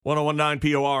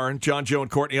1019 POR, John, Joe, and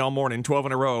Courtney all morning, 12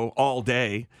 in a row, all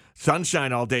day.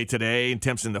 Sunshine all day today, and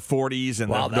temps in the 40s. And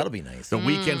wow, that'll be nice. The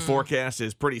weekend forecast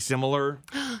is pretty similar.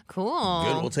 Cool.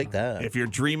 Good, we'll take that. If you're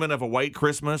dreaming of a white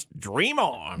Christmas, dream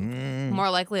on. More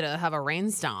likely to have a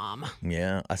rainstorm.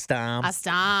 Yeah, a storm. A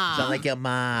storm. Sound like your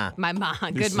ma. My mom.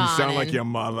 You Good morning. sound like your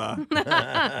mother.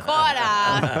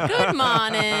 Quarter. Good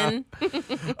morning.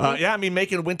 Yeah, I mean,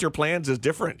 making winter plans is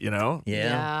different, you know?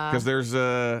 Yeah. Because there's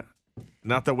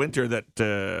not the winter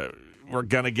that we're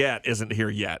going to get isn't here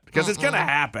yet. Because it's going to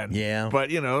happen. Yeah. But,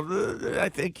 you know, I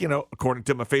think, you know, according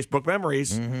to my Facebook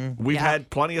memories, we've had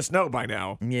plenty of snow by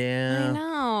now. Yeah. I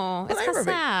know. But It's I so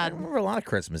remember, I sad. remember a lot of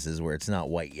Christmases where it's not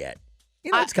white yet.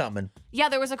 You know, it's coming. Yeah,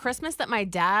 there was a Christmas that my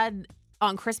dad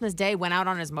on Christmas Day went out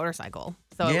on his motorcycle.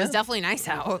 So it Yeah. was definitely nice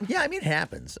out. Yeah, I mean, it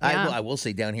happens. Yeah. I will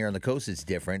say down here on the coast, it's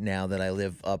different now that I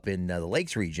live up in the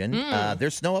Lakes region.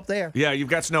 There's snow up there. Yeah, you've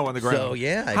got snow on the ground. So,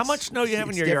 yeah. How it's- much snow you have in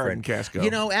it's your yard in different. Casco?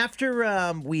 You know,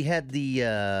 after we had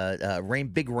the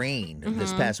big rain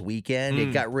this past weekend,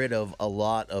 it got rid of a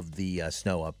lot of the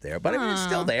snow up there. But I mean, it's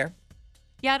still there.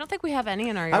 Yeah, I don't think we have any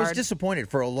in our I yard. was disappointed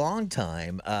for a long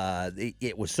time.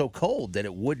 It was so cold that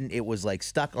it was like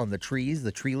stuck on the trees,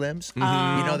 the tree limbs. You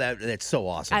know, that's so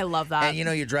awesome. I love that. And you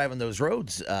know, you're driving those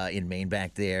roads in Maine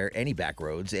back there, any back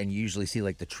roads, and you usually see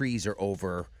like the trees are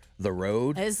over the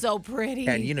road. It's so pretty.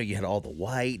 And you know, you had all the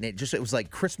white, and it was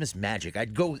like Christmas magic.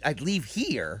 I'd leave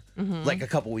here like a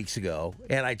couple weeks ago,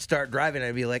 and I'd start driving, and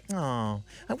I'd be like, oh,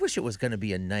 I wish it was going to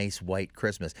be a nice white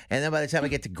Christmas. And then by the time I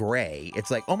get to gray,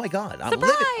 it's like, oh my God, I'm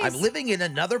Surprise! living in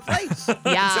another place.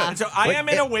 yeah. So I am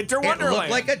in a winter It wonderland. looked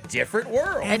like a different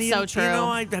world. It's so true. You know,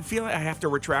 I feel like I have to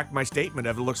retract my statement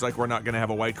of it looks like we're not going to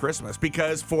have a white Christmas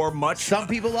because for much Some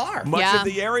people are. Yeah. of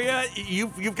the area,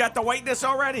 you've got the whiteness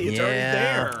already. It's already Yeah.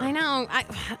 there. I know.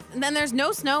 Then there's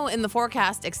no snow in the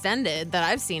forecast extended that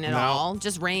I've seen at No. all.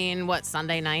 Just rain,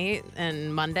 Sunday night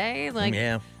and Monday? Like,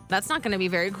 Yeah. that's not going to be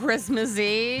very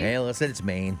Christmassy. Hey, listen, it's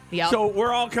Maine. Yep. So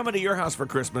we're all coming to your house for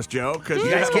Christmas, Joe, because you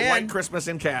guys have can. a white Christmas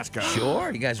in Casco.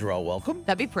 Sure, you guys are all welcome,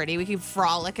 That'd be pretty. We could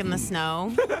frolic in the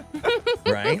snow.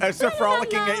 right? Is there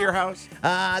frolicking at your house?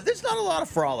 There's not a lot of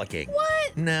frolicking.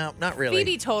 What? No, not really.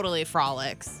 Phoebe totally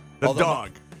frolics. The Although-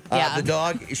 dog. Yeah. The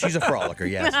dog, she's a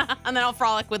frolicker, yes. And then I'll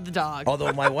frolic with the dog.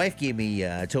 Although my wife told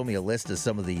me a list of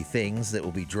some of the things that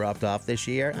will be dropped off this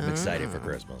year. I'm excited for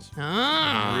Christmas.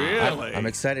 Really? I'm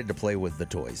excited to play with the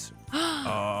toys.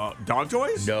 Dog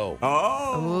toys? No.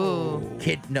 Oh.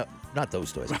 No, not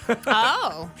those toys.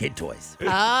 Oh. Kid toys.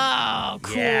 Oh,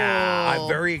 cool. Yeah, I'm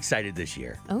very excited this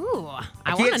year. Ooh,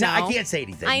 I want to know. I can't say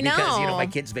anything I because know. my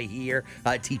kids may hear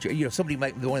teacher. Somebody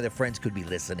one of their friends could be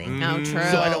listening. No, true.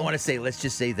 So I don't want to say. Let's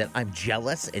just say that I'm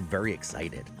jealous and very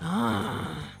excited.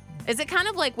 Is it kind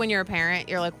of like when you're a parent,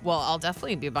 you're like, well, I'll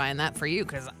definitely be buying that for you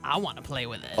because I want to play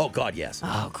with it. Oh God, yes.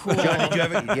 Oh, cool. John, did you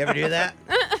ever do that?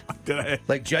 Did I?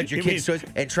 Like judge your You kids' mean- toys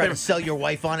and try to sell your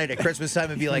wife on it at Christmas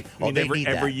time and be like, oh, mean they every- need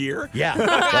that every year? Yeah.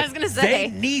 I was gonna say.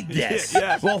 They need this.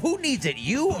 Yes. Well, who needs it?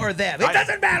 You or them? It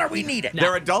doesn't matter. We need it.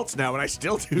 They're adults now, and I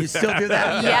still do You that. still do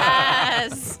that?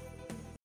 Yes.